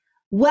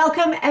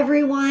Welcome,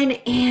 everyone.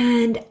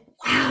 And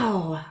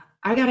wow,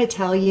 I got to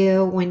tell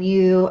you, when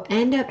you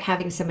end up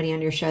having somebody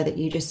on your show that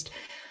you just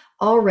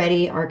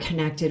already are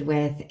connected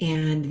with,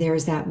 and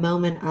there's that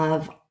moment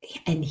of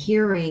and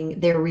hearing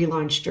their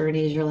relaunch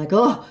journeys, you're like,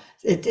 oh,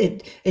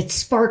 it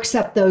sparks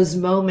up those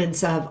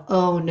moments of,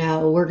 oh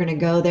no, we're going to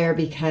go there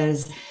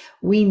because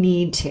we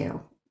need to.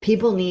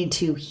 People need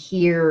to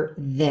hear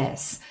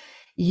this.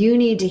 You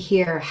need to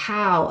hear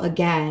how,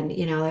 again,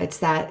 it's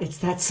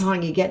that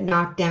song, you get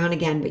knocked down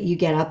again, but you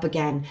get up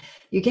again.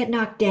 You get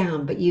knocked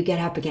down, but you get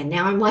up again.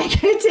 Now I'm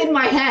like, it's in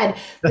my head.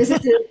 This is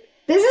going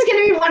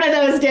to be one of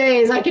those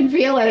days. I can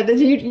feel it.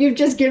 You've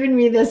just given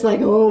me this, like,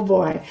 oh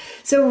boy.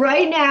 So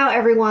right now,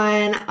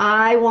 everyone,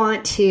 I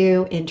want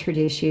to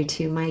introduce you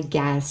to my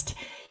guest.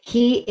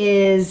 He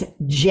is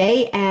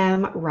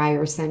J.M.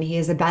 Ryerson. He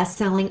is a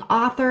best-selling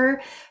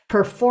author,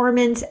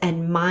 performance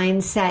and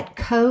mindset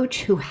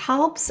coach who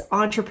helps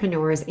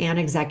entrepreneurs and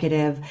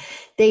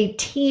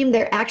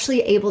they're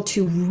actually able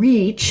to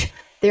reach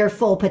their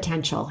full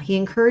potential. He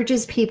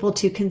encourages people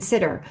to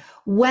consider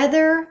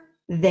whether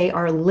they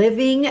are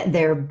living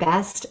their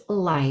best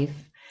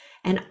life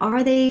and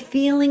are they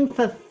feeling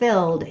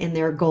fulfilled in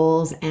their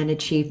goals and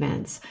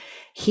achievements.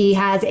 He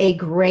has a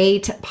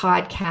great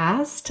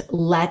podcast,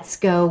 Let's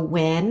Go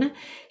Win.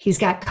 He's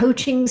got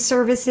coaching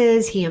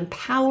services. He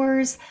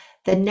empowers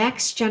the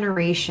next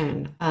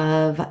generation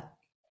of,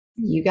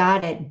 you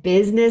got it,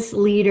 business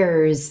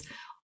leaders,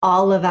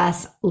 all of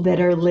us that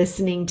are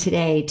listening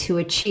today, to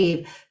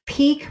achieve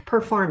peak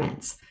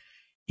performance.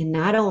 And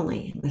not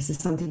only, this is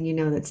something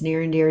that's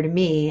near and dear to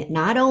me,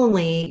 not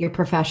only your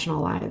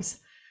professional lives,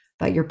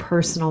 but your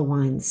personal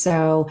ones.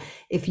 So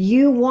if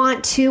you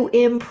want to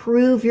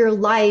improve your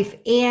life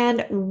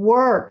and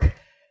work,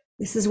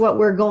 this is what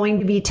we're going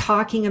to be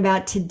talking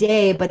about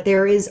today. But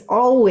there is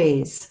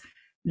always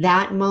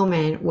that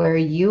moment where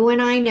you and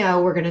I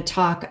know we're going to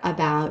talk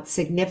about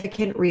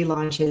significant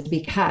relaunches,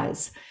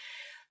 because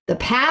the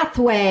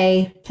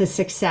pathway to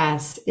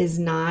success is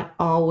not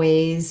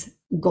always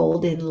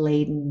golden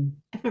laden.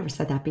 I've never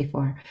said that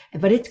before,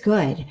 but it's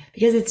good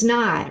because it's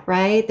not,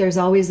 right? There's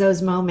always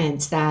those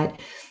moments that,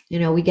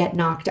 we get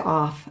knocked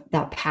off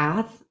that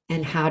path,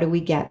 and how do we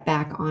get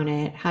back on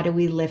it? How do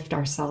we lift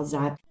ourselves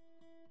up?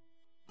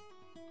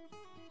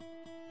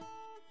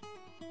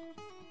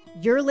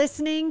 You're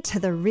listening to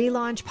the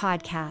Relaunch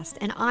Podcast,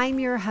 and I'm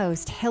your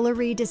host,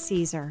 Hilary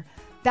DeCesar,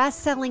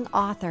 best-selling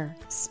author,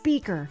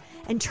 speaker,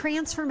 and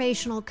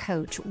transformational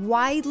coach,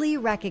 widely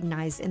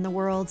recognized in the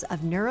worlds of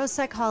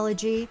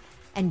neuropsychology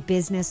and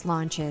business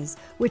launches,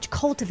 which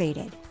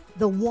cultivated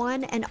the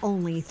one and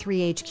only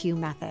 3HQ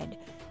method,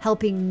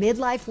 helping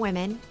midlife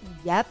women,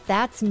 yep,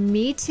 that's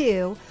me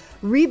too,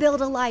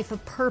 rebuild a life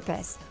of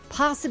purpose,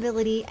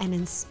 possibility, and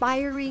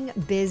inspiring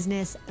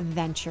business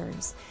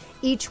ventures.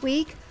 Each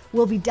week,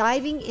 we'll be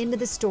diving into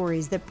the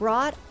stories that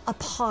brought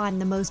upon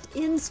the most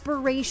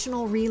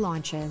inspirational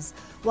relaunches,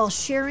 while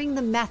sharing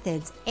the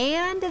methods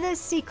and the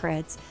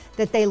secrets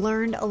that they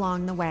learned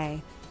along the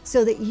way,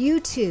 so that you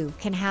too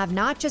can have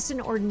not just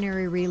an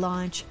ordinary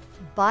relaunch,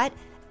 but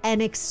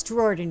an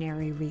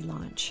extraordinary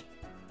relaunch.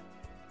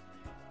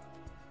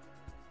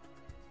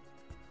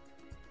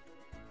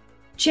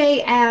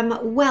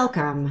 JM,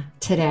 welcome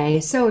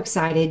today. So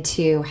excited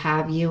to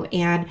have you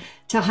and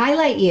to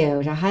highlight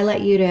you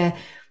to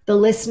the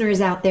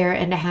listeners out there,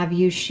 and to have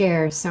you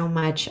share so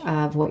much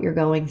of what you're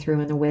going through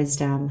and the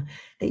wisdom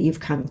that you've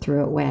come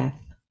through it with.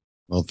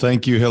 Well,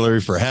 thank you, Hilary,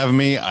 for having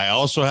me. I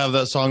also have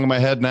that song in my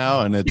head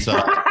now, and it's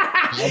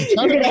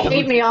you're going to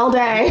hate me all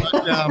day.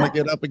 I'm going to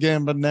get up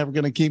again, but never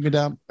going to keep me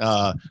down.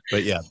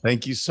 But yeah,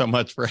 thank you so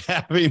much for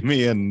having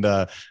me. And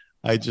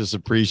I just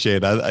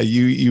appreciate it.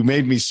 You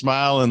made me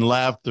smile and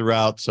laugh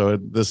throughout. So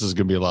this is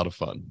going to be a lot of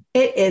fun.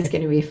 It is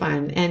going to be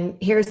fun. And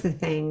here's the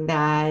thing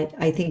that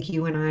I think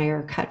you and I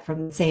are cut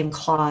from the same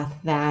cloth,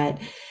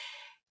 that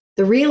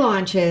the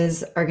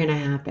relaunches are going to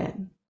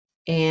happen.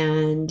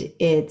 And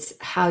it's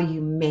how you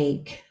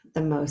make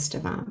the most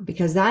of them,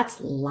 because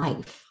that's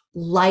life.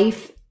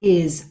 Life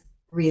is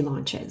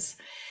relaunches.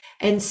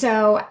 And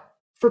so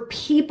for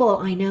people,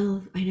 I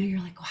know you're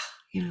like, wow,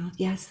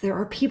 yes, there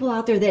are people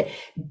out there that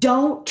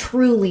don't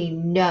truly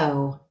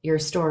know your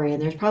story.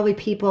 And there's probably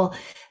people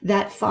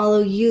that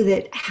follow you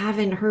that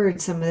haven't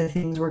heard some of the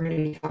things we're going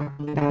to be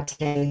talking about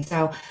today.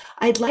 So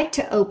I'd like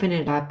to open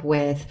it up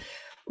with,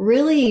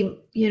 really,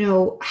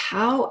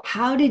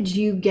 how did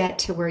you get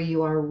to where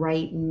you are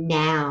right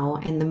now,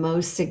 and the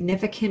most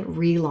significant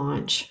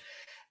relaunch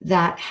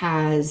that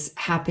has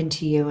happened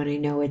to you? And I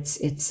know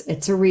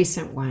it's a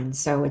recent one,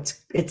 so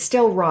it's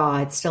still raw,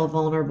 it's still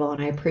vulnerable,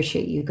 and I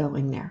appreciate you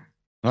going there.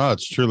 Oh,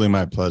 it's truly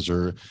my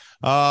pleasure.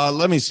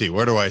 Let me see.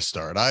 Where do I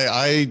start?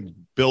 I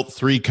built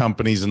 3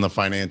 companies in the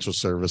financial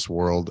service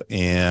world,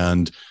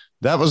 and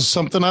that was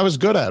something I was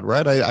good at,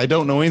 right? I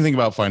don't know anything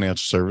about financial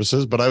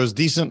services, but I was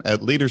decent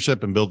at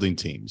leadership and building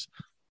teams.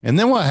 And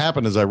then what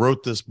happened is I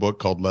wrote this book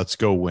called Let's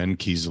Go Win,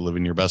 Keys to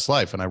Living Your Best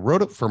Life. And I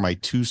wrote it for my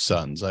 2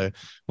 sons.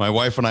 My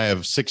wife and I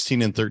have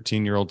 16 and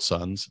 13-year-old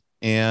sons.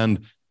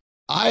 And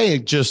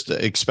I just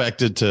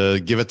expected to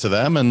give it to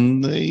them,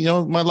 and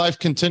my life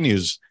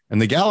continues.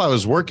 And the gal I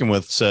was working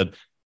with said,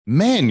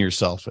 "Man, you're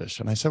selfish."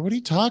 And I said, "What are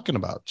you talking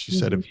about?" She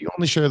said, Mhm. "If you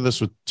only share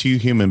this with two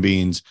human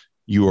beings,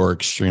 you are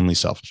extremely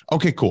selfish."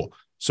 Okay, cool.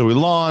 So we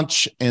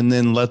launch, and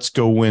then Let's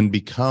Go Win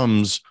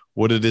becomes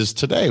what it is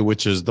today,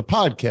 which is the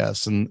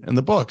podcast and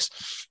the books.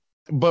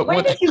 But When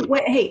what did you,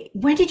 hey,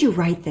 when did you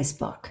write this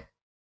book?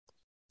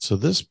 So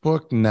this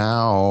book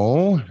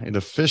now, it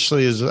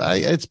officially is,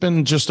 it's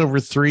been just over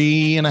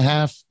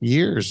 3.5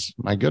 years.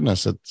 My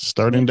goodness, it's You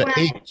starting know to what?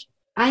 age.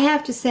 I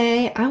have to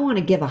say, I want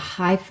to give a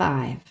high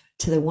five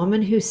to the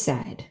woman who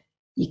said,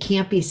 you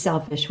can't be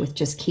selfish with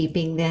just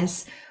keeping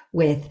this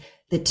with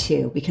the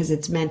two because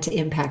it's meant to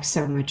impact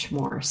so much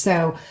more.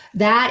 So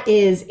that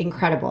is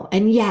incredible.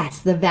 And yes,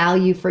 the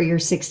value for your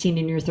 16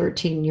 and your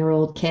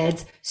 13-year-old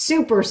kids,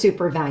 super,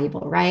 super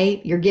valuable,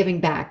 right? You're giving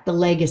back the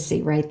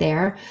legacy right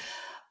there,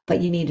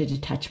 but you needed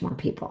to touch more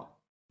people.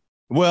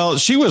 Well,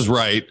 she was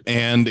right.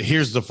 And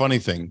here's the funny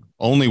thing.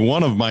 Only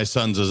one of my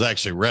sons has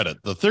actually read it.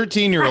 The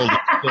 13-year-old is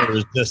still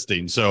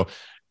resisting. So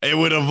it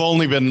would have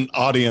only been an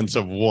audience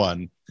of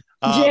one.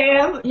 Uh,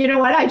 Jam, you know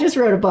what? I just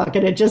wrote a book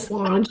and it just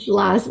launched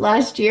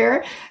last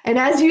year. And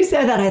as you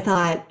said that, I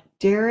thought,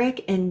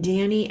 Derek and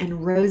Danny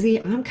and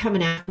Rosie, I'm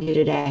coming after you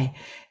today.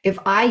 If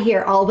I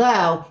hear,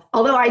 although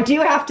I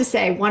do have to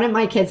say, one of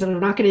my kids, and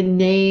I'm not going to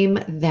name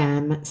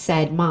them,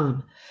 said,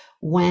 Mom,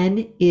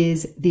 when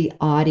is the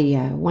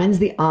audio? When's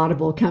the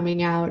audible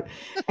coming out?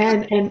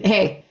 And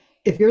hey,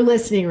 if you're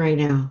listening right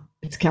now,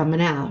 it's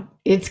coming out.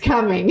 It's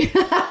coming.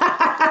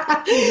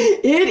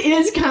 It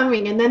is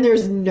coming. And then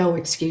there's no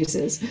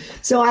excuses.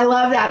 So I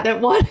love that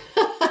one.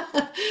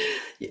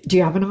 Do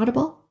you have an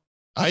audible?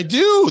 I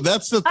do.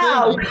 That's the thing.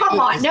 Oh, come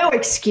on. No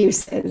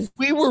excuses.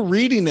 We were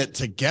reading it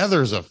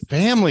together as a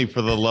family,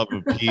 for the love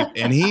of Pete.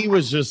 And he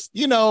was just,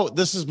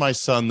 this is my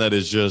son that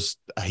is just,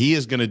 he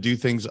is going to do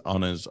things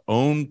on his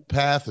own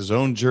path, his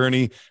own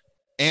journey.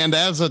 And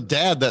as a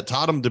dad that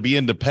taught him to be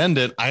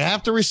independent, I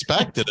have to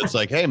respect it. It's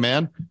like, hey,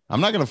 man,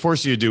 I'm not going to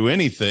force you to do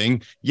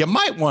anything. You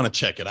might want to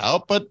check it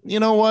out. But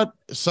you know what?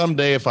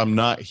 Someday, if I'm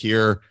not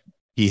here,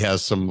 he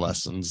has some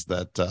lessons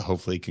that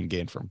hopefully he can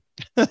gain from.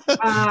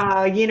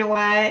 You know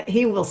what?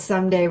 He will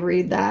someday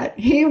read that.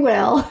 He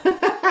will.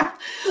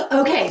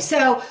 Okay,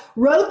 so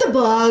wrote the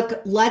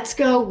book, Let's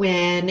Go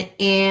Win,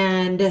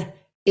 and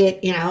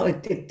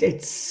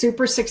it's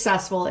super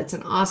successful. It's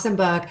an awesome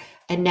book.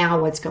 And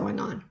now what's going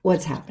on?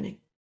 What's happening?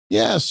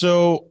 Yeah.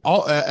 So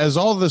as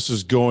all this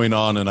is going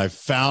on, and I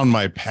found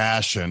my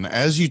passion,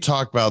 as you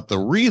talk about the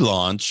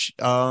relaunch,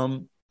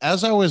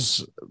 as I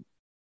was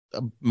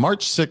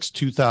March 6,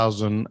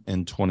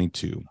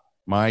 2022,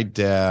 my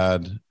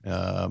dad,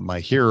 my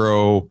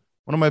hero,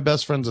 one of my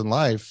best friends in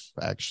life,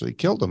 actually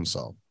killed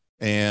himself.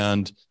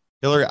 And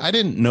Hillary, I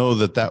didn't know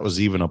that was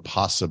even a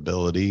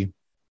possibility.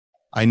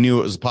 I knew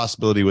it was a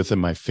possibility within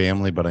my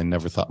family, but I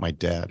never thought my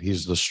dad.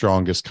 He's the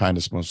strongest,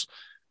 kindest, most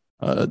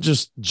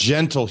just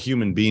gentle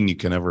human being you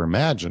can ever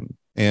imagine.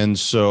 And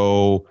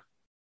so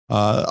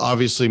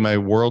obviously my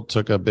world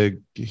took a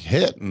big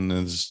hit and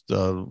is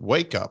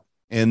wake up.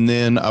 And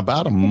then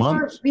about a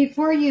month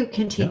Before you yeah,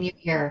 continue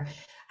here,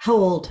 how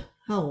old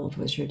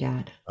was your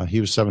dad?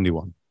 he was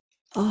 71.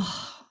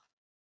 Oh,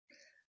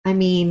 I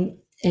mean,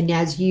 and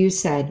as you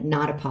said,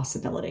 not a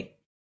possibility.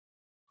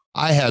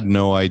 I had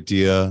no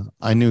idea.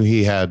 I knew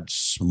he had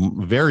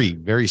very,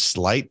 very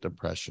slight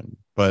depression,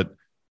 but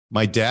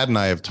my dad and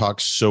I have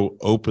talked so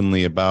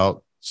openly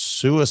about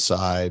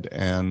suicide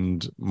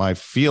and my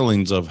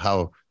feelings of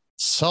how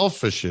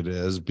selfish it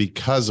is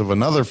because of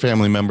another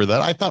family member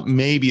that I thought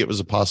maybe it was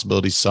a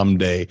possibility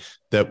someday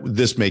that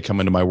this may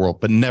come into my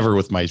world, but never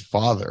with my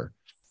father.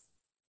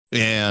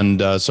 And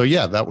so,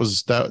 yeah,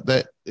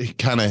 that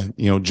kind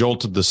of,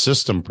 jolted the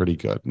system pretty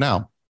good.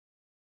 Now,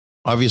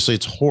 obviously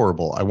it's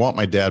horrible. I want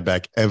my dad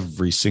back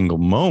every single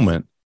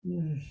moment,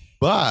 Mm.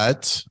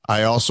 but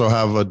I also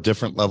have a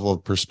different level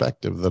of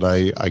perspective that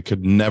I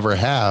could never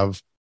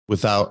have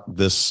without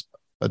this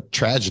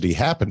tragedy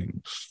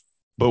happening.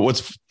 But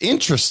what's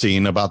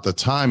interesting about the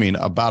timing,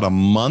 about a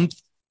month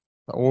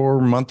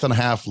or month and a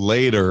half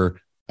later,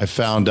 I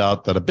found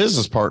out that a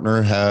business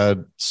partner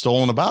had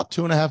stolen about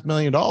 $2.5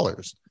 million.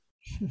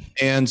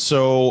 And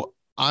so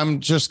I'm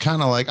just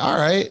kind of like, all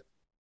right.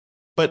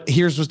 But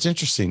here's what's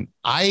interesting.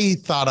 I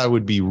thought I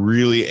would be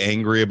really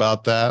angry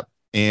about that.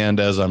 And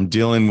as I'm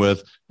dealing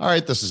with, all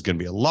right, this is going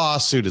to be a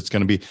lawsuit. It's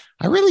going to be,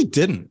 I really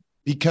didn't,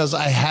 because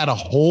I had a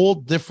whole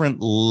different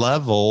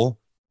level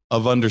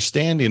of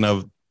understanding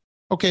of,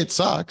 okay, it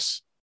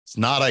sucks. It's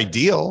not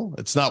ideal.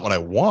 It's not what I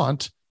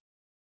want,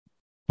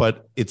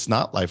 but it's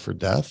not life or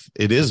death.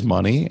 It is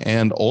money.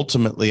 And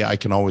ultimately I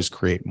can always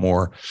create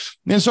more.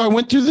 And so I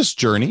went through this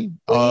journey.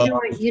 Well,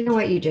 you know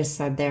what you just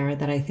said there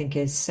that I think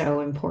is so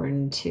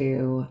important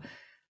to,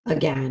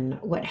 again,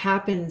 what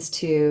happens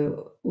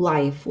to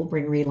life will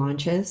bring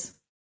relaunches.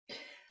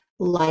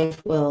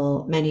 Life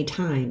will many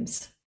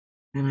times,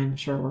 and I'm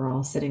sure we're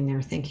all sitting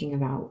there thinking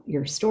about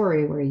your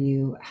story where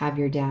you have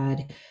your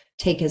dad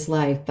take his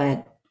life,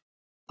 but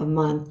a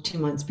month, 2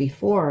 months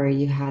before,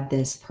 you had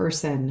this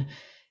person,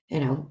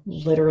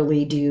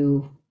 literally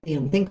do the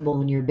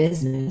unthinkable in your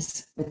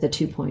business with the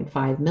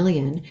 2.5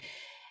 million.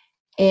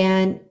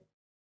 And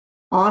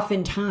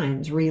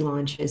oftentimes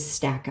relaunches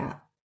stack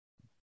up,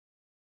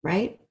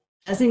 right?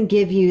 Doesn't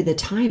give you the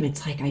time.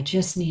 It's like, I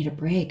just need a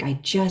break. I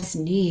just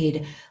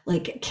need,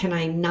 like, can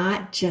I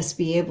not just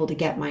be able to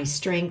get my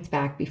strength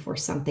back before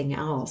something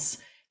else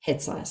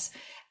hits us?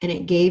 And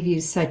it gave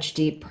you such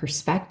deep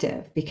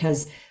perspective,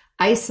 because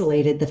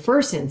isolated the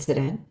first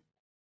incident,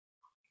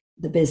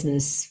 the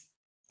business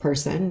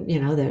person,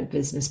 the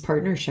business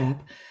partnership,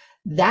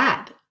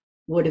 that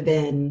would have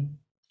been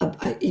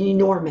an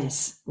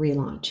enormous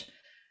relaunch.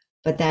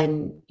 But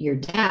then your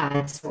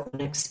dad so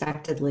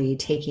unexpectedly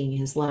taking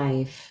his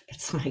life,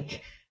 it's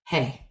like,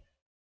 hey,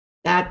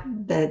 that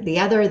the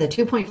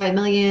 2.5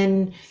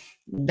 million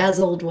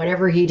embezzled,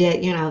 whatever he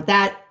did,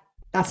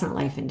 that's not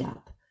life and death.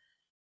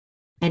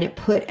 And it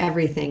put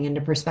everything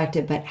into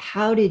perspective. But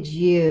how did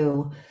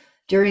you,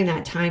 during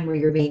that time where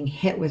you're being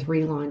hit with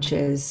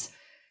relaunches,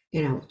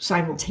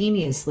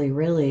 simultaneously,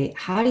 really,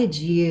 how did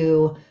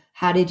you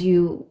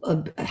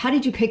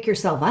pick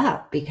yourself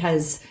up?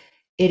 Because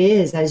it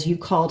is, as you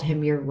called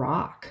him, your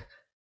rock.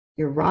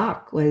 Your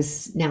rock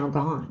was now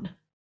gone.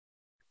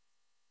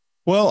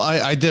 Well,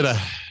 I did a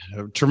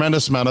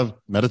tremendous amount of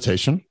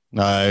meditation.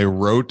 I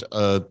wrote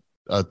a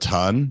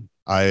ton.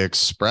 I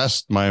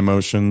expressed my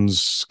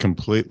emotions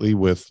completely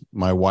with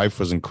my wife,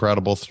 was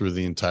incredible through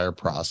the entire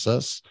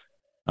process.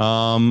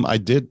 I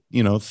did,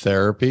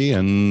 therapy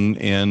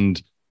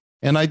and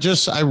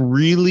I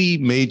really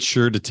made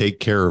sure to take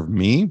care of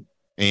me.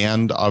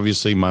 And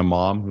obviously my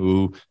mom,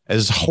 who,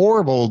 as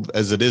horrible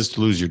as it is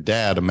to lose your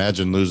dad,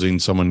 imagine losing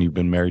someone you've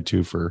been married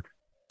to for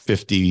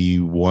 50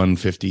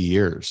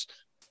 years.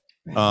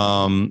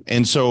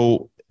 And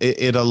so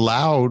it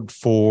allowed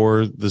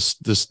for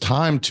this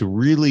time to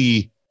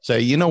really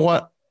say, you know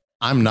what,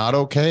 I'm not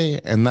okay.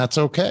 And that's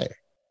okay.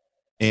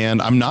 And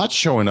I'm not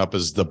showing up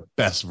as the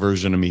best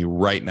version of me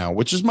right now,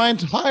 which is my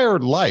entire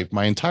life.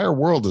 My entire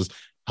world is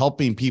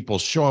helping people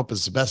show up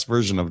as the best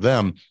version of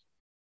them.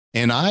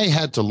 And I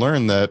had to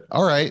learn that,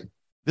 all right,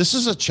 this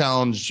is a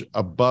challenge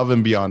above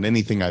and beyond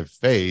anything I've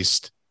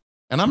faced.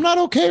 And I'm not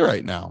okay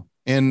right now.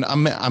 And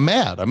I'm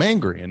mad, I'm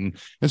angry. And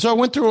so I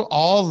went through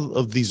all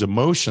of these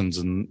emotions,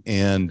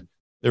 and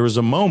there was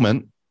a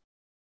moment,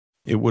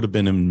 it would have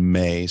been in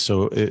May.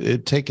 So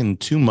it taken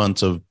 2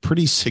 months of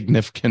pretty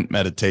significant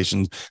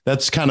meditations.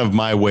 That's kind of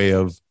my way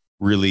of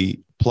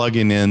really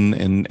plugging in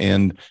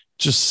and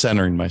just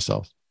centering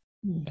myself.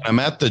 I'm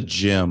at the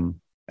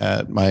gym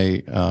at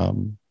my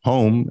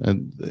home,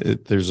 and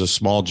there's a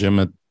small gym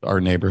at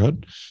our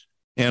neighborhood,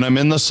 and I'm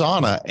in the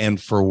sauna.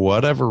 And for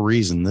whatever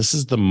reason, this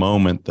is the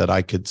moment that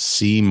I could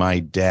see my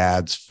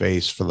dad's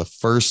face for the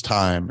first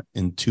time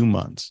in 2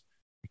 months.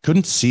 I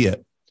couldn't see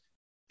it.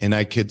 And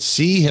I could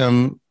see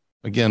him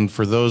again.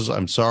 For those,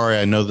 I'm sorry,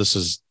 I know this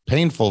is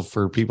painful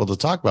for people to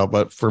talk about,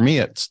 but for me,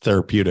 it's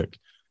therapeutic.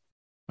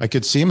 I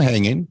could see him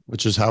hanging,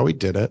 which is how he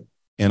did it.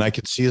 And I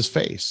could see his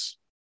face.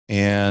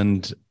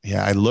 And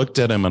yeah, I looked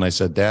at him and I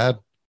said, Dad,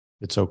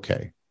 it's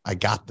okay. I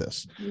got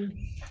this.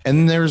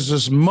 And there's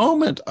this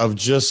moment of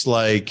just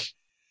like,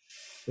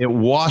 it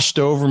washed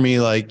over me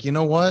like, you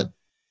know what?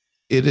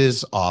 It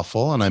is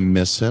awful. And I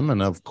miss him.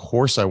 And of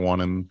course I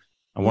want him.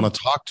 I want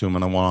to talk to him,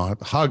 and I want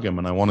to hug him,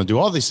 and I want to do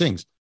all these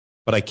things,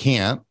 but I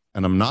can't,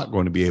 and I'm not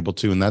going to be able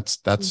to. And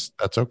that's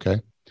okay.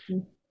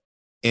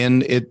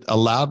 And it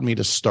allowed me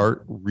to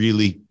start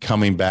really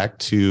coming back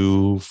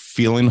to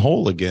feeling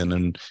whole again,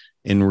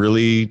 and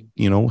really,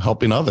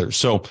 helping others.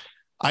 So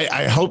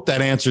I hope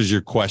that answers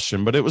your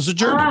question, but it was a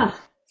journey.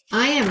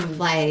 I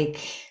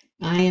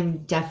am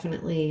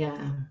definitely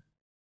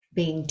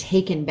being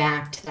taken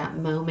back to that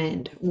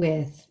moment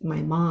with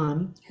my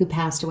mom, who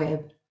passed away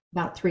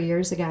about 3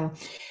 years ago.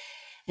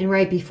 And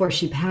right before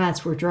she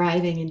passed, we're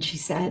driving, and she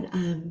said,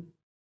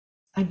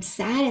 I'm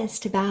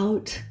saddest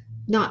about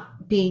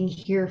not being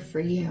here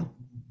for you.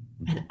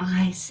 And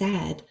I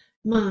said,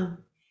 Mom,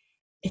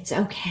 it's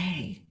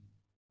okay.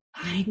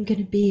 I'm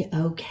going to be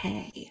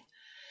okay.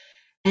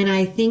 And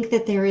I think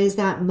that there is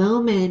that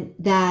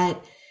moment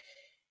that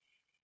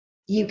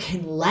you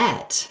can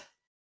let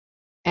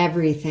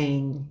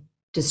everything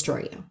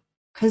destroy you,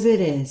 because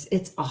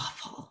it's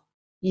awful.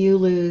 You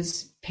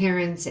lose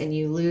parents and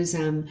you lose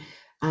them.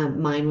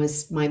 Mine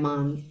was my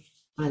mom.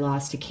 I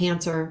lost to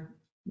cancer,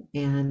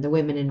 and the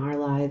women in our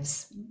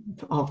lives,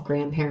 all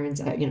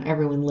grandparents,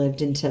 everyone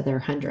lived into their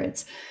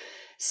hundreds.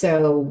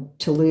 So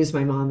to lose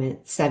my mom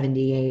at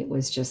 78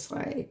 was just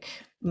like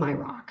my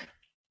rock,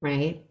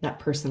 right? That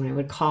person I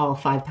would call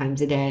 5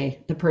 times a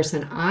day. The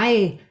person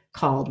I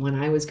called when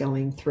I was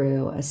going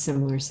through a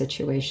similar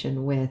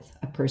situation with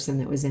a person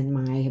that was in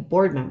my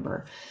board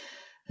member,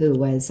 who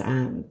was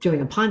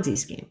doing a Ponzi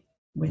scheme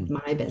with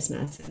my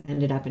business and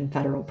ended up in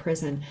federal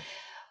prison.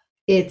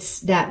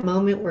 It's that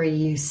moment where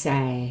you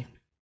say,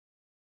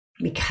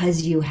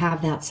 because you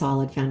have that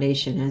solid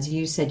foundation, as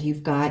you said,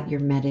 you've got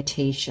your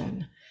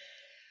meditation.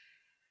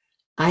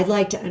 I'd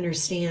like to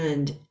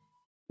understand,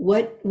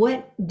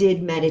 what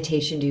did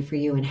meditation do for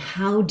you and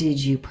how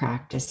did you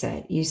practice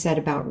it? You said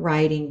about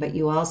writing, but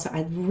you also,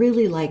 I'd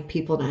really like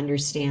people to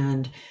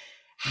understand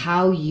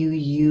how you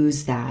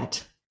use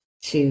that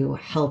to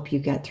help you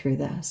get through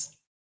this.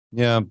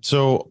 Yeah.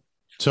 So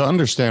to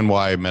understand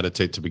why I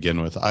meditate to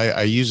begin with,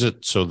 I use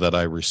it so that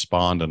I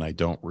respond and I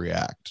don't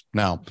react.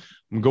 Now,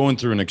 I'm going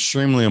through an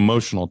extremely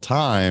emotional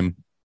time,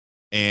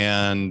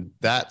 and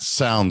that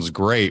sounds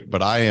great,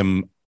 but I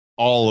am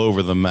all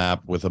over the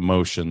map with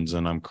emotions,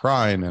 and I'm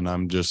crying and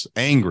I'm just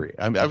angry.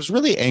 I was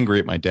really angry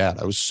at my dad.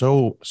 I was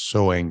so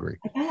angry.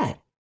 I bet.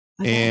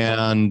 I bet.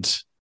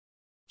 And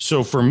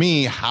so for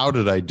me, how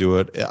did I do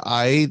it?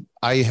 I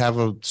have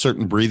a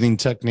certain breathing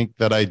technique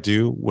that I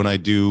do when I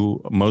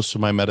do most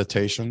of my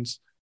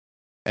meditations,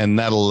 and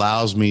that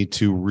allows me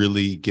to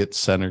really get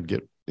centered,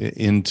 get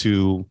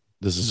into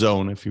this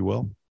zone, if you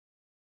will.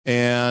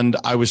 And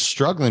I was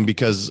struggling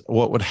because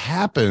what would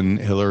happen,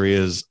 Hillary,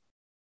 is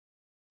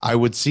I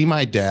would see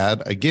my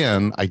dad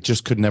again. I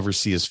just could never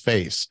see his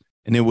face,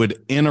 and it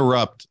would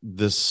interrupt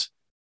this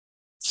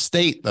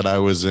state that I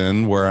was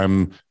in where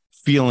I'm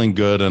feeling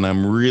good and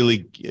I'm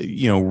really,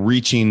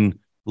 reaching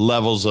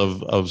levels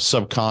of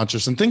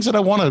subconscious and things that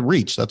I want to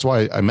reach. That's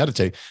why I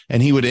meditate.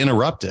 And he would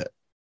interrupt it,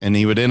 and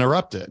he would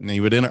interrupt it, and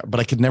he would but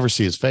I could never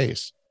see his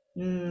face.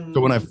 So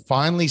when I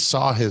finally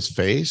saw his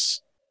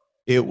face,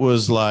 it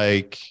was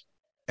like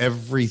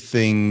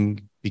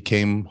everything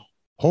became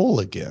whole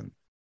again.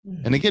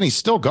 And again, he's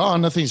still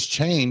gone. Nothing's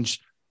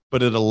changed,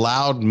 but it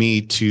allowed me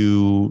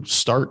to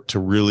start to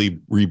really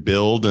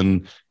rebuild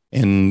and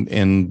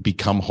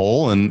become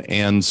whole.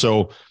 And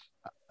so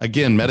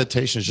again,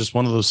 meditation is just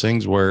one of those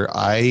things where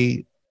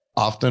I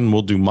often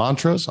will do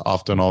mantras.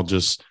 Often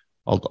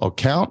I'll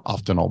count.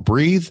 Often I'll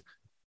breathe.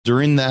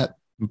 During that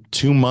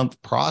 2-month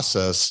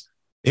process,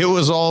 it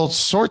was all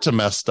sorts of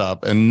messed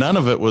up, and none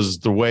of it was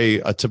the way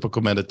a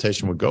typical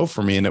meditation would go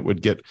for me. And it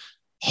would get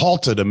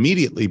halted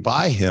immediately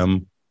by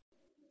him.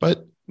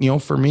 But,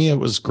 for me, it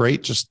was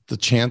great, just the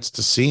chance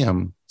to see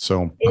him.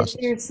 So is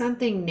there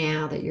something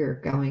now that you're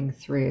going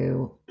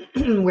through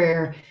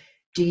where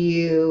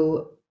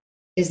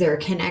is there a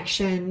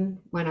connection?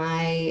 When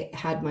I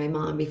had my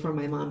mom, before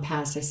my mom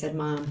passed, I said,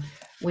 Mom,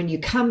 when you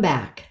come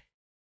back,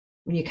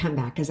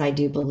 because I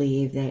do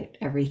believe that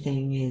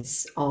everything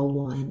is all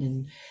one.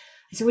 And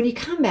I said, when you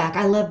come back,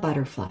 I love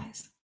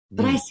butterflies,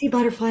 but I see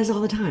butterflies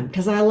all the time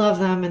because I love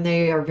them and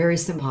they are very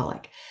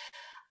symbolic.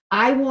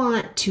 I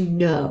want to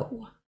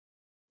know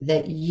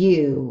that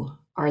you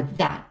are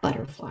that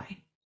butterfly.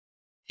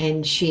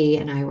 And she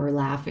and I were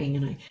laughing,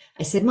 and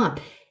I said, Mom,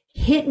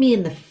 hit me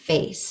in the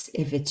face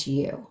if it's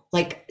you.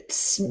 Like,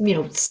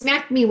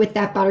 smack me with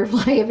that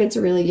butterfly if it's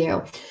really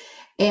you.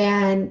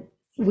 And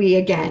we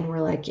again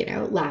were like,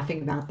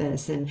 laughing about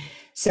this. And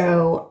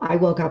so I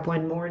woke up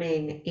one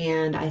morning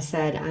and I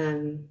said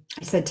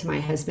to my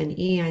husband,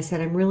 I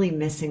said, I'm really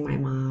missing my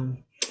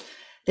mom.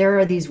 There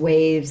are these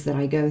waves that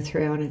I go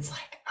through, and it's like,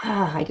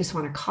 I just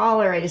want to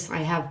call her. I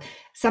have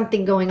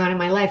something going on in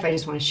my life. I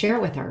just want to share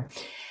it with her.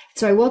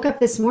 So I woke up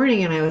this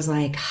morning and I was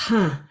like,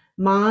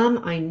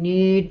 Mom, I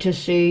need to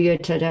see you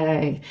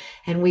today.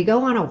 And we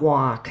go on a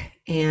walk,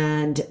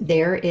 and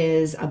there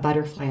is a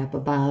butterfly up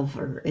above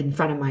or in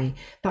front of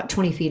about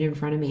 20 feet in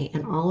front of me.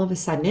 And all of a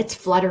sudden it's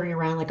fluttering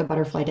around like a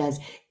butterfly does.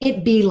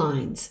 It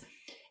beelines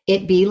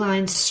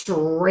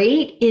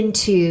straight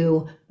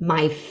into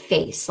my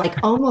face,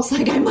 like almost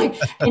like I'm like,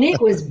 and it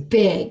was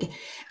big.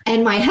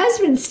 And my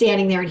husband's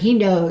standing there, and he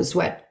knows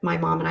what my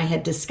mom and I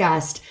had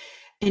discussed.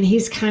 And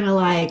he's kind of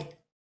like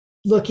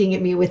looking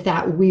at me with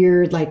that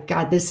weird, like,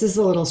 God, this is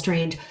a little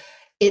strange.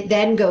 It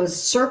then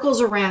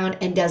circles around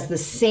and does the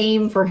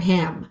same for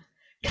him,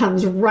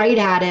 comes right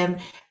at him,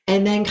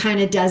 and then kind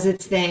of does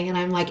its thing. And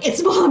I'm like,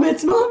 it's Mom,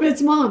 it's Mom,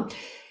 it's Mom.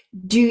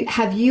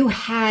 Have you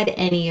had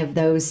any of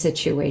those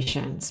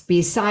situations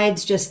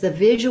besides just the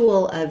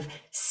visual of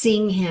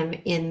seeing him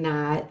in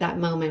that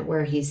moment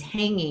where he's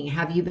hanging?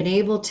 Have you been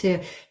able to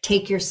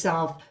take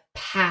yourself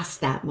past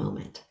that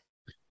moment?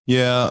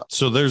 Yeah.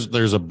 So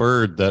there's a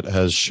bird that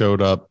has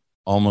showed up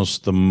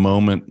almost the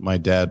moment my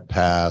dad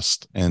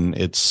passed, and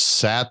it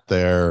sat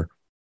there.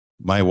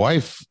 My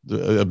wife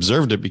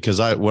observed it because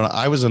when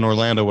I was in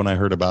Orlando when I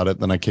heard about it,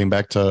 then I came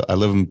back I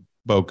live in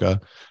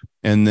Boca,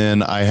 and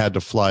then I had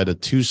to fly to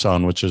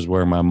Tucson, which is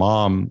where my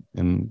mom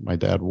and my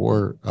dad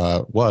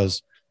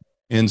was.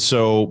 And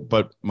so,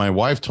 but my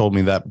wife told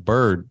me that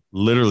bird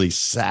literally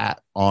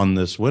sat on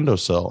this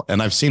windowsill,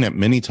 and I've seen it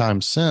many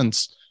times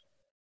since.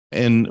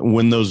 And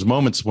when those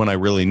moments when I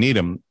really need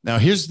him. Now,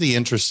 here's the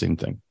interesting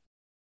thing.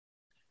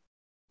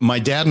 My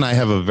dad and I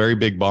have a very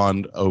big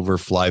bond over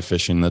fly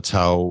fishing. That's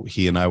how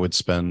he and I would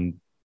spend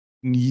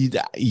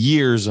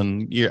years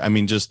and years. I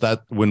mean, just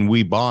that when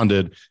we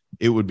bonded,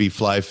 it would be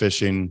fly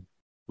fishing.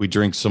 We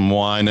drink some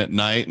wine at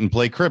night and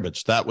play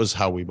cribbage. That was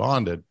how we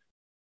bonded.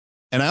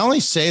 And I only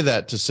say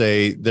that to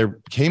say there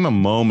came a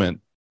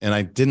moment, and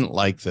I didn't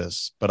like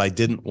this, but I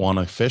didn't want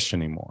to fish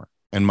anymore.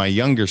 And my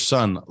younger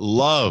son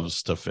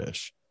loves to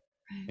fish.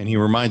 And he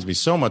reminds me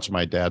so much of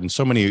my dad in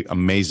so many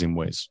amazing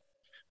ways.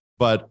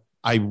 But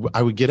I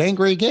would get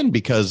angry again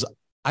because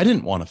I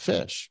didn't want to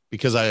fish,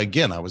 because I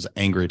was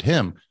angry at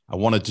him. I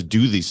wanted to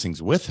do these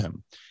things with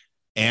him.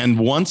 And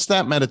once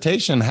that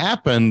meditation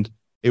happened,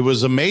 it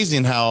was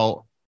amazing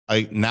how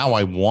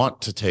I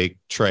want to take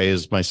Trey,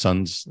 as my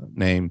son's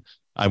name.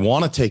 I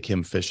want to take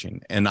him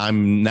fishing. And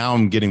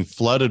I'm getting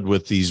flooded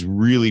with these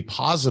really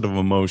positive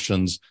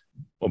emotions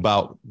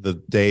about the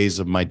days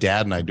of my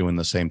dad and I doing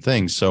the same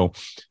thing. So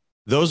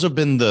those have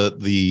been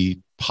the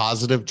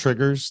positive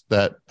triggers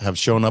that have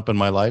shown up in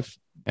my life.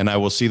 And I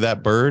will see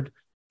that bird,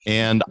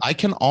 and I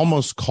can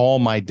almost call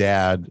my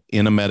dad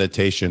in a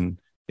meditation,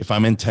 if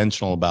I'm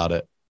intentional about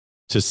it,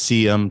 to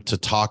see him, to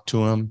talk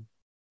to him,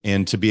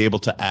 and to be able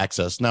to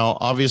access. Now,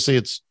 obviously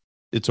it's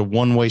a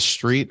one-way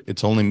street.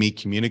 It's only me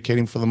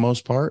communicating for the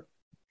most part,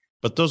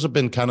 but those have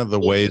been kind of the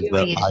ways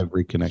that I've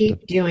reconnected.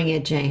 Keep doing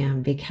it,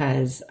 JM,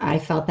 because I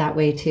felt that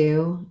way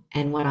too.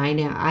 And what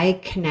I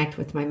connect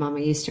with my mom. I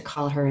used to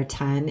call her a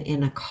ton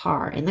in the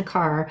car,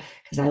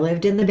 because I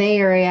lived in the Bay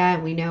Area,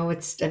 and we know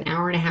it's an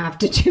hour and a half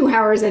to 2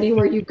 hours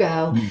anywhere you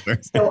go.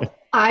 So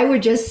I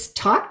would just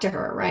talk to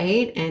her,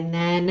 right? And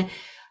then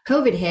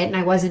COVID hit and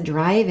I wasn't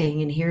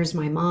driving, and here's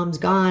my mom's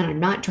gone. I'm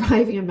not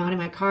driving. I'm not in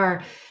my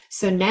car.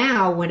 So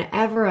now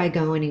whenever I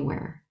go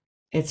anywhere,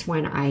 it's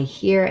when I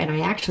hear, and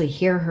I actually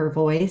hear her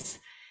voice.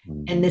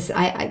 And this,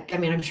 I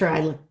mean, I'm sure I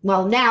look,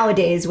 well,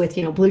 nowadays with,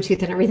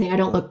 Bluetooth and everything, I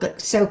don't look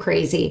so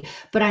crazy,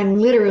 but I'm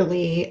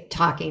literally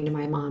talking to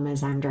my mom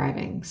as I'm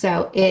driving.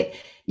 So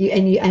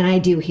and I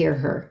do hear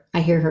her. I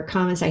hear her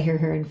comments. I hear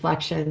her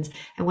inflections.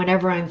 And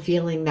whenever I'm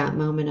feeling that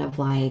moment of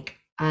like,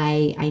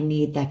 I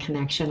need that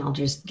connection, I'll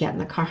just get in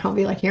the car. I'll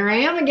be like, here I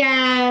am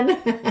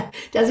again.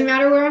 Doesn't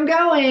matter where I'm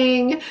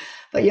going,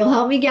 but you'll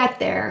help me get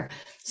there.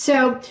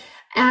 So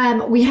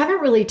we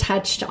haven't really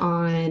touched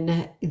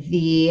on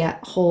the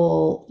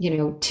whole,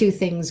 two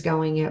things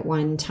going at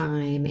one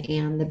time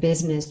and the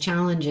business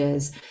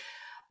challenges.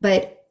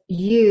 But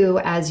you,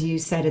 as you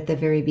said at the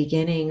very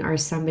beginning, are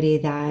somebody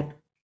that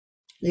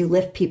you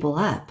lift people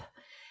up.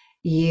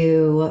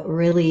 You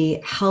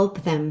really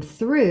help them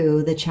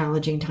through the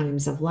challenging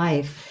times of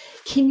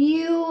life. Can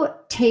you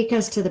take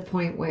us to the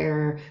point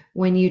where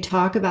when you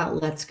talk about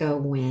let's go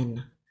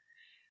win,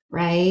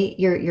 right?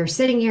 You're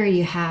sitting here,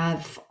 you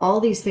have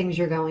all these things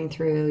you're going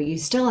through, you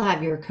still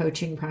have your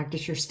coaching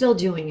practice, you're still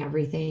doing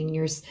everything,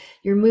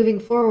 you're moving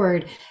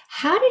forward.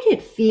 How did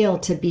it feel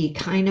to be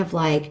kind of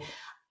like,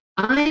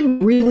 I'm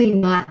really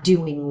not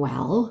doing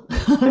well.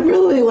 I'm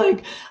really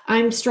like,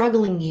 I'm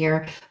struggling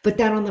here. But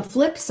then on the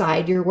flip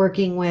side, you're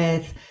working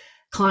with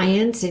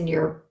clients and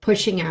you're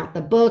pushing out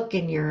the book,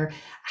 and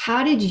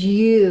how did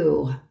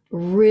you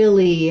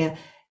really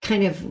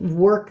kind of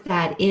work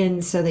that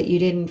in so that you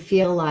didn't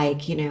feel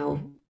like, you're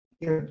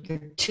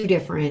two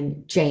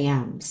different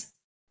JMs?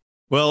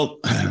 Well,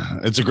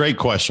 it's a great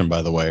question,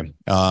 by the way.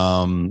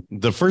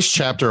 The first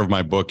chapter of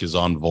my book is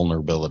on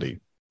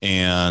vulnerability.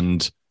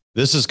 And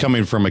this is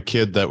coming from a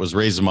kid that was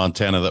raised in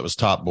Montana that was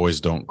taught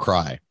boys don't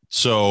cry.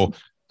 So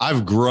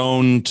I've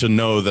grown to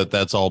know that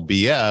that's all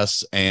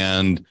BS.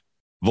 And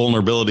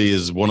vulnerability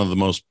is one of the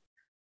most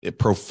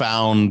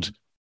profound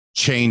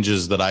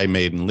changes that I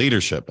made in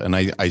leadership. And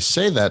I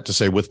say that to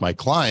say with my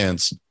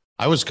clients,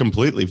 I was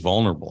completely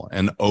vulnerable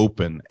and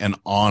open and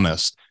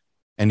honest.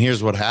 And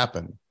here's what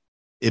happened.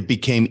 It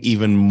became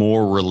even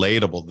more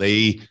relatable.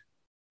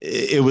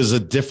 It was a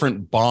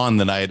different bond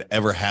than I had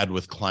ever had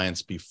with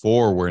clients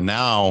before, where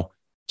now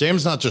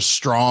James not just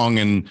strong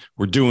and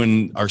we're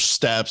doing our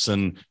steps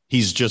and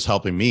he's just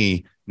helping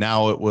me.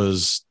 Now it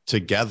was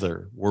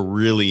together. We're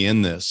really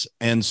in this.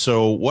 And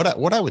so what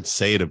I would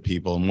say to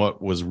people, and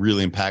what was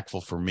really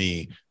impactful for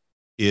me,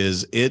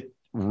 is it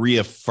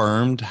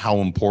reaffirmed how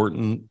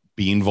important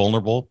being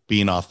vulnerable,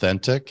 being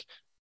authentic.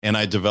 And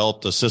I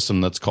developed a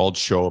system that's called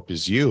Show Up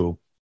As You.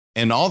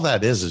 And all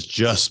that is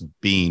just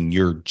being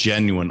your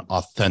genuine,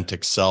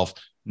 authentic self.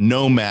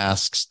 No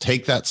masks,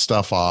 take that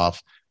stuff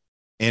off.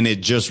 And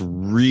it just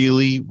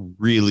really,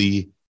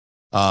 really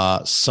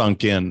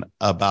sunk in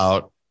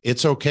about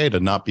it's okay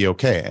to not be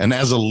okay. And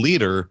as a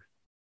leader,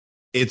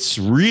 it's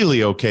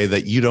really okay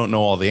that you don't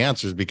know all the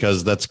answers,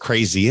 because that's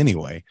crazy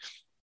anyway.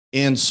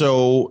 And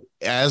so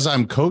as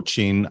I'm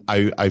coaching,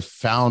 I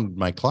found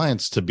my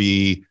clients to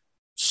be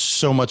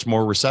so much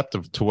more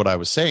receptive to what I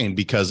was saying,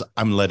 because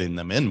I'm letting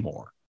them in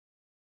more.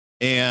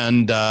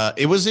 And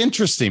it was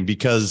interesting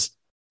because,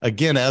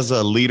 again, as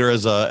a leader,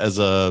 as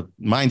a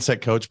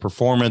mindset coach,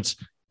 performance,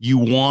 you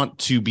want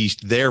to be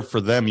there for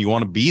them. You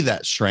want to be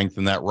that strength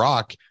and that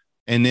rock.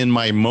 And in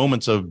my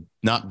moments of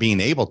not being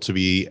able to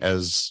be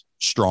as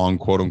strong,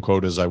 quote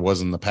unquote, as I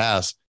was in the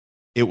past,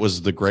 it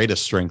was the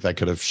greatest strength I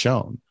could have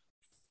shown.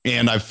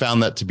 And I've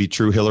found that to be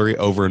true, Hillary,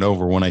 over and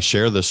over. When I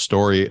share this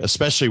story,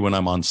 especially when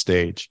I'm on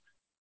stage,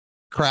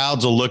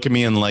 crowds will look at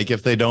me and, like,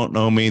 if they don't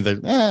know me,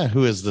 they're,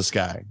 who is this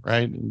guy?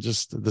 Right.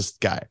 Just this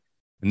guy.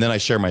 And then I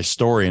share my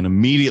story, and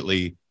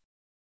immediately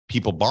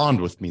people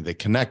bond with me. They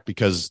connect,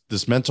 because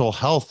this mental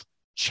health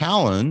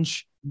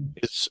challenge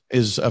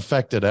is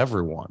affected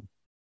everyone.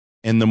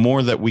 And the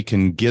more that we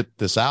can get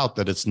this out,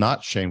 that it's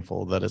not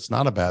shameful, that it's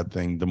not a bad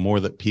thing, the more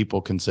that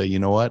people can say, you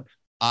know what,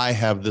 I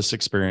have this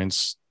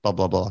experience, blah,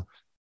 blah, blah.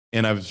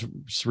 And I've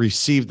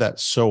received that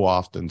so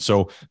often.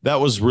 So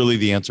that was really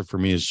the answer for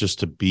me, is just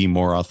to be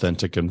more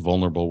authentic and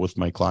vulnerable with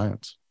my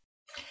clients.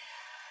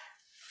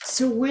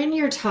 So when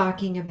you're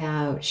talking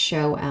about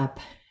show up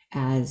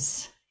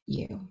as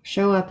you,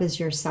 show up as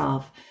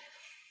yourself,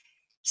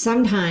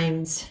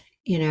 sometimes,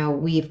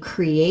 we've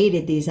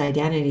created these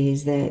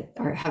identities that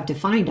have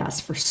defined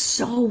us for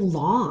so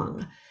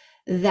long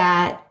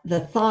that the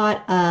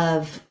thought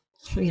of,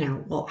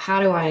 well, how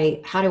do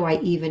I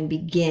even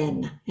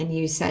begin? And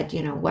you said,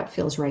 what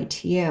feels right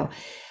to you?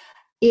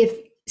 If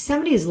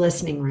somebody is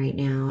listening right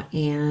now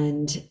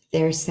and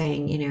they're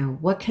saying,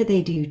 what could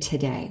they do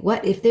today?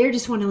 What if they're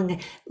just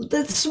wanting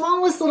the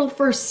smallest little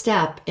first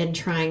step in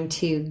trying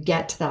to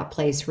get to that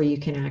place where you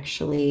can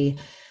actually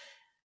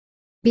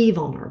be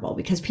vulnerable,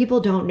 because people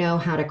don't know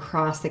how to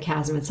cross the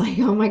chasm. It's like,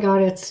 oh my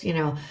God, it's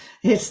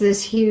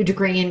this huge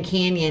Grand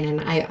Canyon.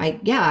 And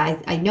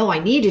I know I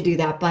need to do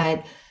that.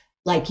 But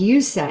like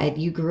you said,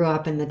 you grew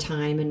up in the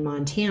time in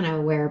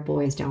Montana where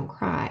boys don't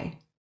cry.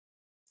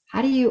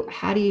 How do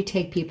you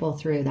take people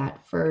through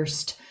that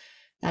first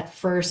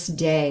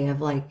day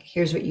of like,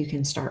 here's what you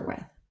can start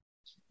with?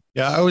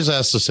 Yeah, I always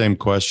ask the same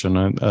question.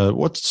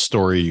 What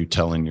story are you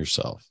telling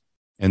yourself?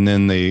 And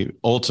then they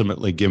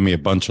ultimately give me a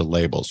bunch of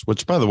labels,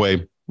 which, by the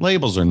way,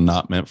 labels are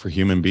not meant for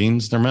human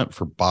beings. They're meant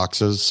for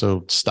boxes.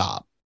 So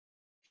stop.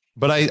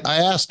 But I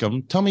ask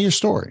them, tell me your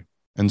story.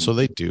 And so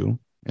they do.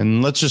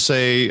 And let's just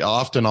say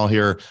often I'll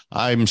hear,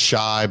 I'm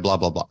shy, blah,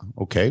 blah, blah.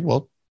 Okay,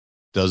 well,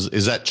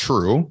 is that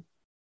true?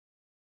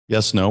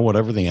 Yes, no,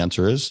 whatever the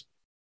answer is.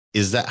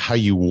 Is that how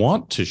you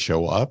want to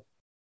show up?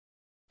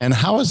 And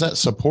how is that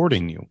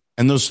supporting you?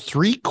 And those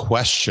three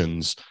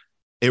questions,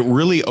 it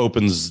really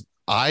opens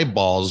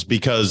eyeballs,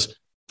 because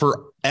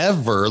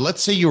forever,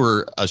 let's say you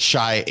were a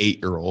shy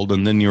 8-year-old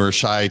and then you were a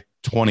shy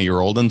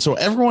 20-year-old. And so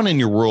everyone in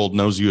your world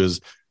knows you as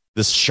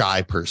this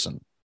shy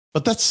person,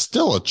 but that's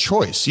still a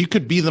choice. You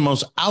could be the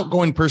most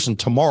outgoing person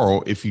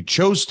tomorrow if you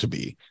chose to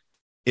be.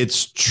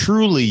 It's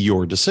truly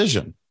your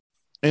decision.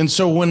 And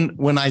so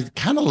when I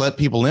kind of let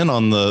people in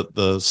on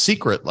the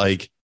secret,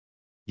 like,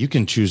 you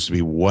can choose to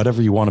be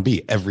whatever you want to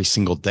be every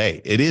single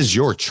day. It is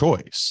your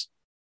choice,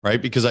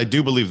 right? Because I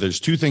do believe there's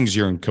two things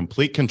you're in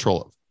complete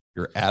control of: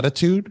 your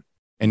attitude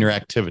and your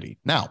activity.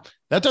 Now,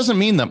 that doesn't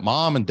mean that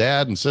mom and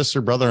dad and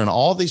sister, brother, and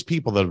all these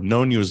people that have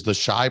known you as the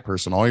shy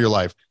person all your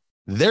life,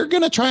 they're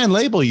going to try and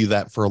label you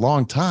that for a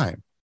long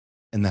time.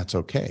 And that's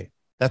okay.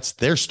 That's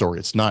their story.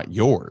 It's not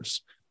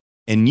yours.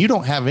 And you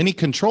don't have any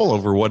control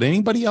over what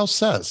anybody else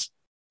says.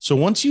 So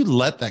once you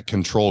let that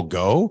control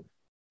go,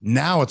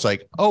 now it's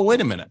like, oh,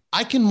 wait a minute.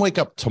 I can wake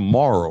up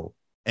tomorrow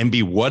and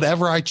be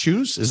whatever I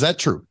choose. Is that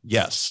true?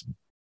 Yes.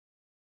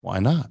 Why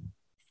not?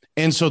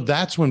 And so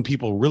that's when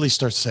people really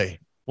start to say,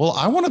 well,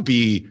 I want to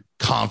be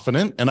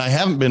confident and I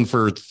haven't been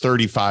for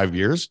 35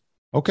 years.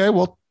 Okay,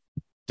 well,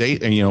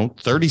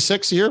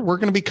 36 years, we're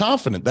going to be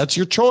confident. That's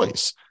your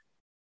choice.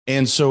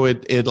 And so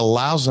it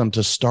allows them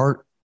to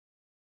start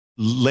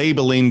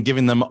labeling,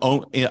 giving them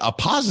a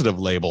positive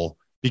label,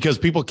 because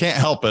people can't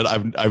help it.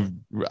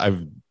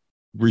 I've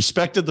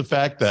respected the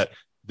fact that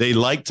they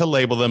like to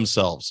label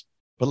themselves,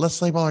 but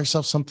let's label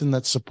ourselves something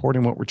that's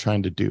supporting what we're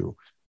trying to do.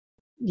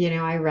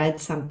 I read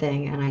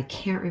something and I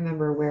can't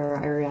remember where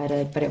I read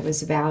it, but it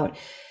was about,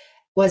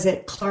 was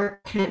it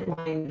Clark Kent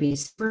wanting to be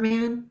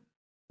Superman,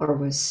 or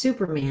was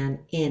Superman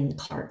in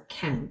Clark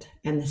Kent?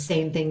 And the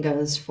same thing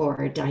goes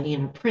for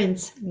Diana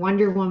Prince,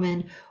 Wonder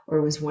Woman,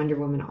 or was Wonder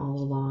Woman all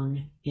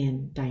along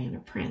in Diana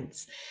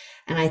Prince?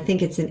 And I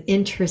think it's an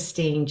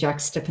interesting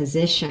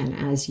juxtaposition,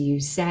 as you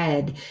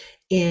said,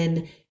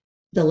 in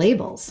the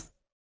labels.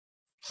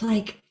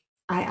 Like,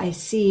 I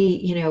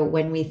see,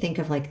 when we think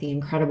of like the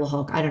Incredible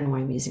Hulk, I don't know why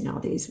I'm using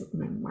all these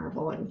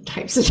Marvel and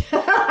types of,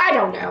 I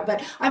don't know,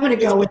 but I'm going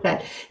to go with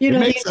that. The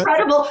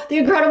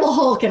Incredible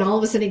Hulk, and all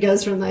of a sudden he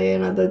goes from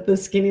the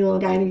skinny little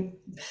guy and he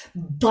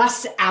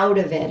busts out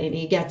of it and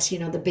he gets,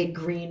 the big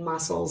green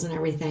muscles and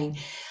everything.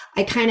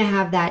 I kind of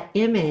have that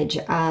image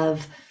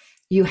of,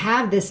 you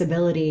have this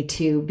ability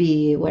to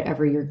be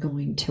whatever you're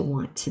going to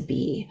want to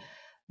be,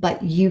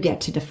 but you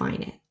get to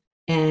define it.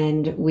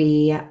 And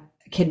we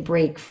can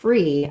break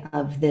free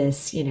of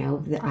this,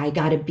 I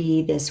got to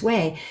be this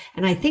way.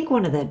 And I think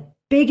one of the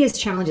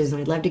biggest challenges,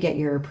 and I'd love to get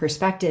your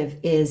perspective,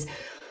 is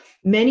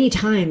many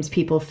times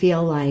people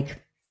feel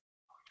like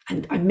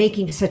I'm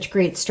making such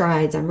great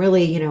strides. I'm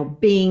really,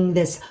 being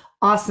this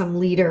awesome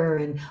leader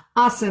and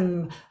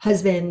awesome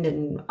husband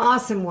and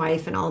awesome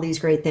wife and all these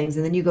great things.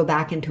 And then you go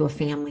back into a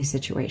family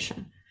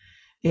situation.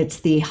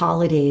 It's the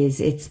holidays,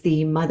 it's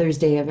the Mother's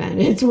Day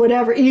event, it's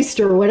whatever,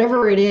 Easter,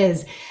 whatever it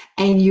is.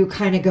 And you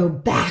kind of go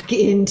back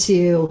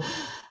into,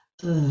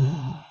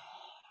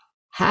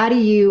 how do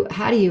you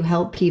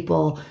help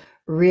people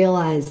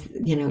realize,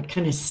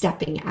 kind of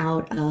stepping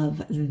out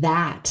of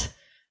that,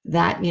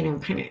 kind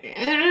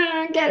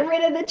of get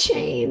rid of the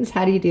chains?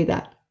 How do you do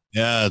that?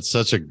 Yeah, it's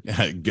such a,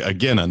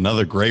 again,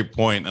 another great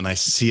point. And I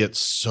see it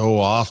so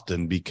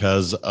often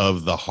because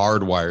of the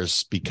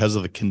hardwires, because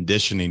of the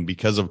conditioning,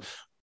 because of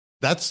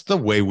that's the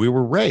way we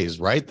were raised,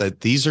 right?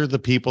 That these are the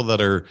people that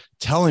are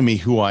telling me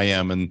who I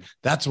am, and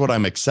that's what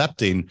I'm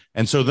accepting.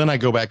 And so then I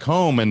go back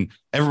home and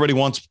everybody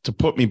wants to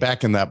put me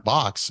back in that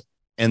box.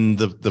 And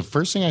the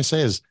first thing I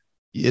say is,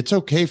 it's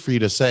okay for you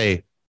to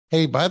say,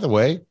 hey, by the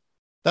way,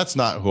 that's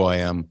not who I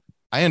am.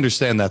 I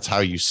understand that's how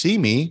you see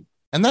me,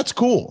 and that's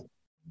cool,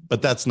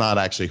 but that's not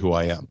actually who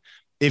I am.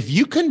 If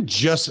you can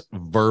just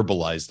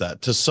verbalize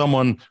that to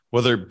someone,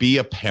 whether it be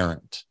a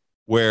parent,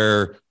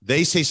 where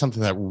they say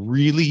something that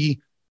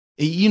really,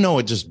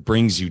 it just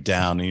brings you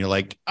down, and you're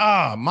like,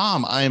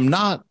 mom, I am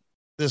not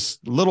this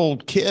little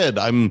kid.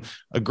 I'm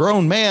a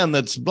grown man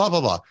that's blah,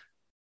 blah, blah.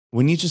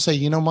 When you just say,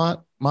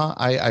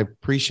 I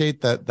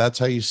appreciate that. That's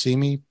how you see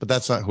me, but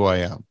that's not who I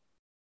am.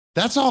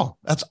 That's all.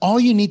 That's all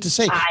you need to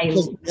say.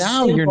 Because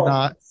now you're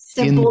not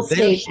simple in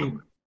their statement.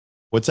 shoes.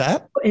 What's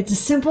that? It's a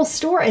simple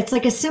story. It's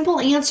like a simple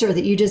answer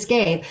that you just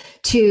gave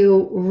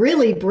to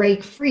really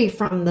break free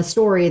from the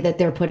story that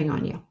they're putting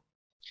on you.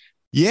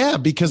 Yeah,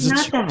 because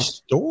it's your that.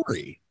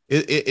 story.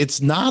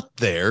 It's not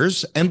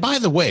theirs. And by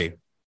the way,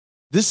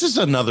 this is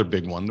another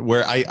big one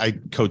where I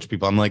coach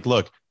people. I'm like,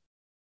 look,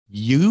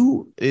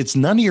 it's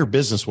none of your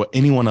business what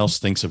anyone else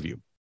thinks of you.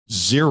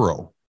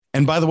 Zero.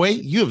 And by the way,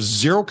 you have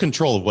zero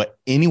control of what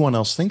anyone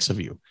else thinks of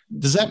you.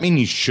 Does that mean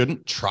you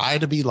shouldn't try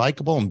to be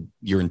likable and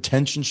your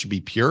intention should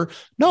be pure?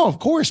 No, of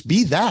course,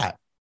 be that.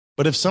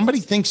 But if somebody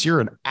thinks you're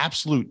an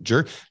absolute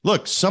jerk,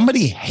 look,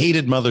 somebody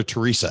hated Mother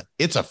Teresa.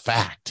 It's a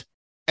fact.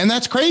 And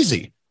that's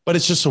crazy, but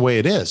it's just the way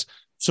it is.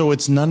 So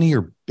it's none of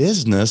your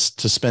business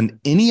to spend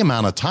any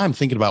amount of time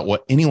thinking about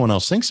what anyone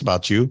else thinks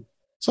about you.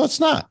 So it's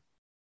not.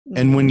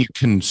 And when you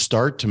can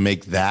start to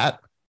make that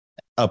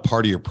a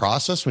part of your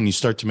process, when you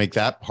start to make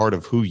that part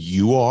of who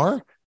you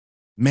are,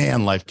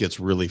 man, life gets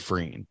really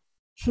freeing.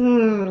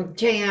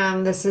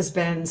 JM, this has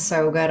been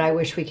so good. I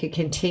wish we could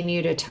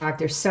continue to talk.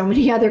 There's so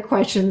many other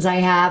questions I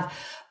have.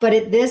 But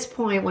at this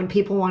point, when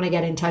people want to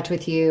get in touch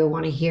with you,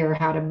 want to hear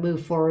how to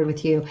move forward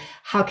with you,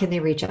 how can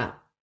they reach out?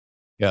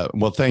 Yeah,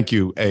 well, thank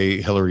you,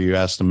 Hillary. You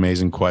asked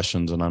amazing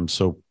questions, and I'm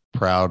so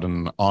proud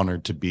and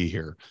honored to be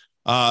here.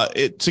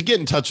 To get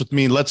in touch with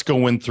me, Let's Go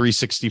Win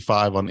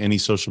 365 on any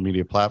social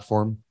media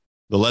platform.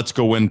 The Let's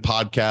Go Win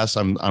podcast,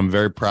 I'm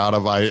very proud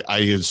of. I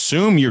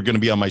assume you're going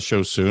to be on my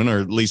show soon, or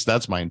at least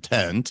that's my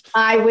intent.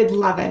 I would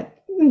love it.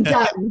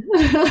 Done.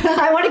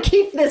 I want to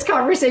keep this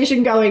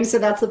conversation going, so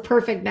that's the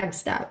perfect next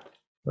step.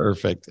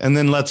 Perfect. And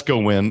then Let's Go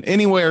Win.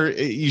 Anywhere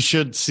you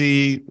should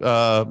see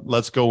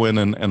Let's Go Win,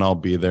 and I'll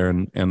be there.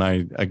 And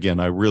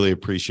I really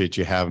appreciate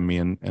you having me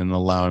and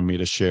allowing me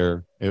to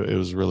share. It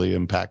was really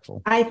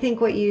impactful. I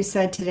think what you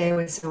said today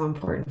was so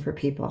important for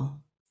people.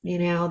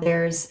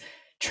 There's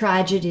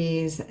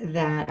tragedies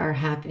that are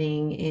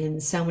happening in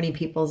so many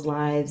people's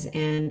lives,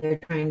 and they're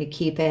trying to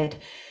keep it.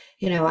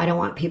 I don't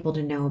want people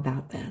to know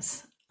about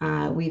this.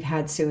 We've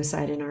had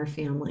suicide in our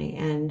family,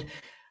 and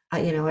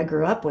I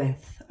grew up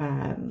with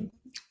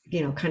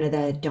kind of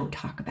the don't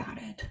talk about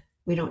it.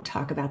 We don't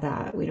talk about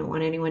that. We don't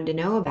want anyone to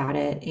know about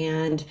it.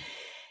 And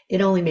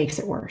it only makes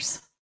it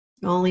worse.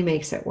 It only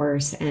makes it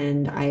worse.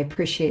 And I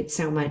appreciate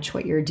so much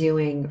what you're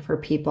doing for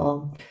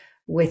people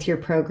with your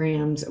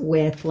programs,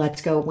 with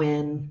Let's Go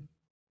Win,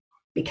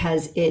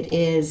 because it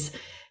is,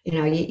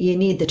 you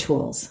need the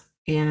tools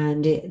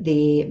and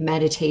the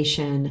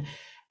meditation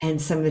and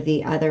some of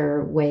the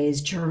other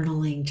ways,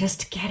 journaling,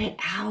 just get it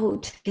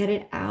out, give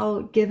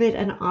it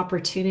an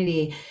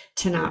opportunity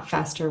to not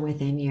fester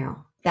within you.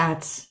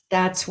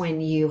 That's when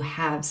you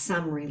have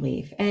some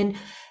relief. And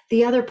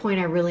the other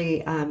point I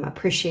really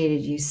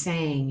appreciated you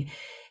saying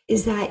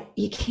is that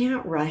you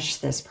can't rush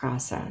this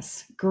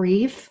process.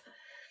 Grief,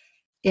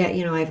 yeah,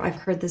 I've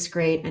heard this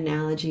great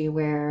analogy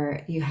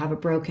where you have a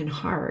broken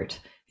heart.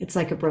 It's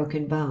like a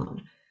broken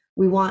bone.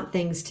 We want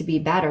things to be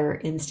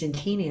better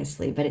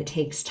instantaneously, but it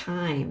takes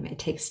time. It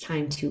takes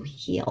time to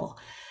heal.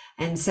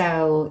 And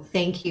so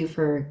thank you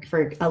for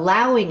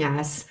allowing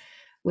us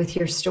with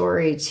your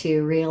story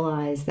to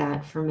realize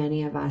that for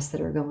many of us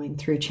that are going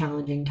through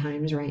challenging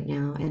times right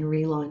now and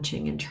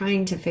relaunching and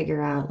trying to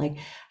figure out, like,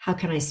 how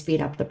can I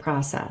speed up the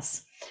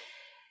process?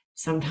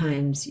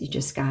 Sometimes you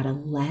just got to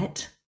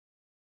let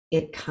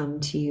it come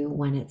to you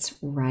when it's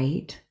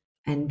right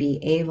and be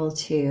able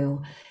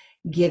to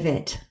give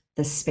it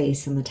the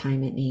space and the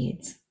time it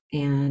needs.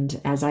 And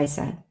as I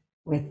said,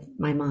 with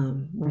my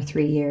mom, we're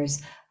 3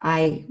 years.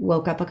 I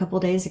woke up a couple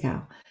of days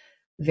ago,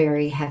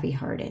 very heavy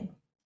hearted,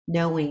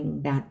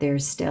 knowing that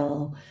there's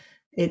still,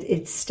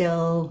 it's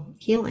still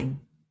healing.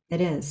 It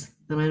is.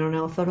 And I don't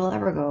know if it'll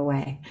ever go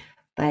away,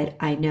 but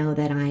I know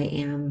that I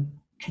am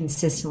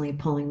consistently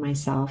pulling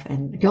myself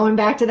and going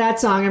back to that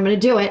song. I'm going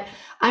to do it.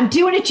 I'm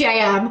doing it,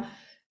 JM.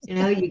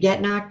 You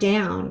get knocked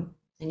down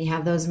and you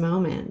have those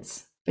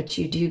moments, but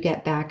you do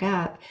get back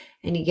up,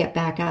 and you get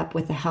back up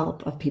with the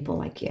help of people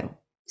like you.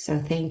 So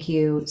thank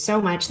you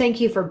so much. Thank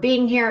you for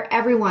being here,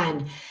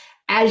 everyone.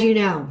 As you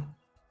know,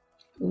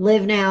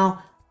 live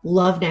now,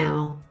 love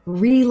now,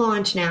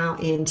 relaunch now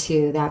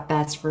into that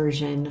best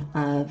version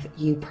of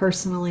you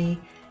personally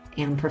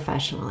and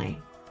professionally.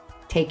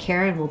 Take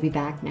care, and we'll be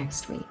back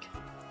next week.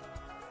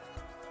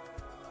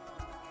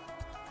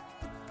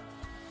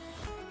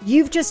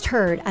 You've just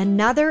heard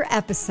another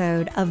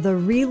episode of the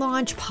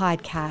Relaunch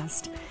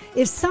Podcast.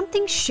 If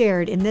something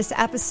shared in this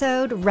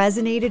episode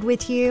resonated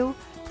with you,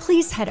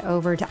 please head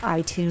over to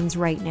iTunes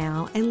right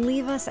now and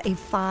leave us a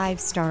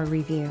 5-star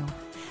review.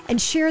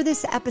 And share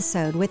this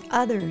episode with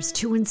others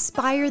to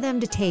inspire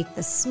them to take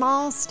the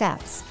small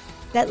steps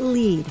that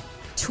lead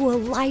to a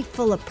life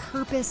full of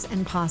purpose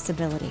and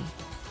possibility.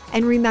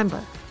 And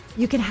remember,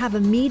 you can have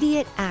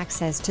immediate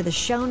access to the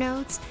show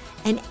notes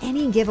and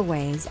any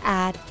giveaways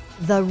at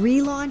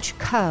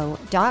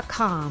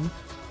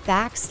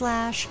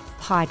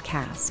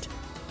therelaunchco.com/podcast.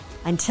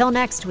 Until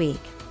next week,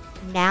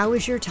 now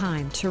is your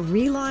time to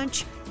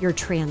relaunch your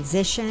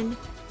transition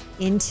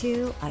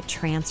into a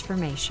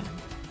transformation.